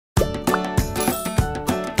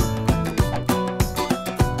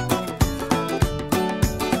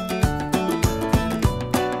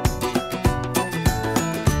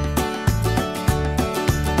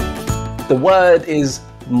The word is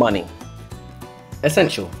money.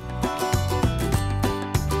 Essential.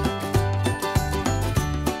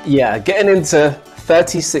 Yeah, getting into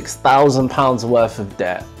 £36,000 worth of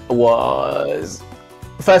debt was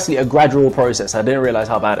firstly a gradual process. I didn't realize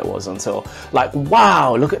how bad it was until, like,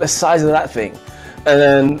 wow, look at the size of that thing.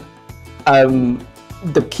 And then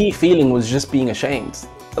the key feeling was just being ashamed.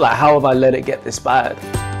 Like, how have I let it get this bad?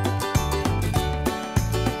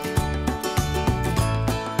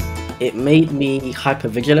 It made me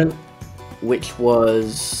hyper-vigilant, which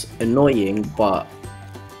was annoying, but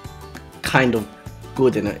kind of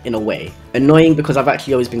good in a way. Annoying because I've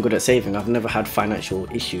actually always been good at saving. I've never had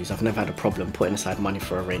financial issues. I've never had a problem putting aside money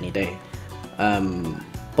for a rainy day.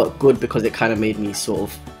 But good because it kind of made me sort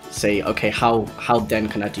of say, okay, how then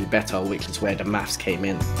can I do better, which is where the maths came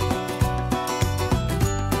in.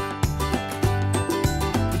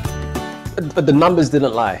 But the numbers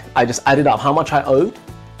didn't lie. I just added up how much I owed,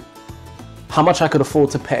 how much I could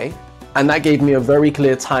afford to pay, and that gave me a very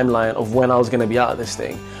clear timeline of when I was going to be out of this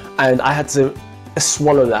thing. And I had to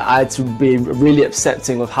swallow that. I had to be really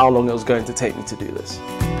accepting of how long it was going to take me to do this.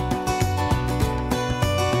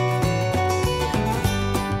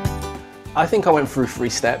 I think I went through 3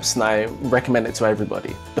 steps and I recommend it to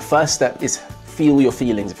everybody. The first step is feel your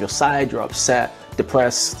feelings. If you're sad, you're upset,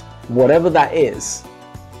 depressed, whatever that is,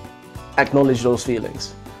 acknowledge those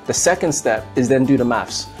feelings. The second step is then do the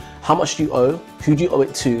maths. How much do you owe? Who do you owe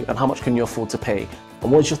it to? And how much can you afford to pay?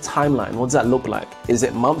 And what's your timeline? What does that look like? Is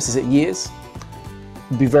it months? Is it years?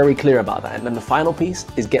 Be very clear about that. And then the final piece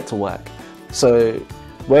is get to work. So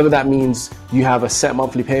whether that means you have a set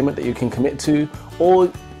monthly payment that you can commit to,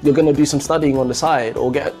 or you're going to do some studying on the side,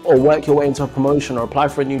 or work your way into a promotion or apply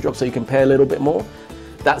for a new job so you can pay a little bit more,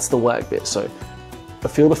 that's the work bit. So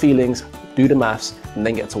feel the feelings, do the maths, and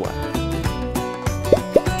then get to work.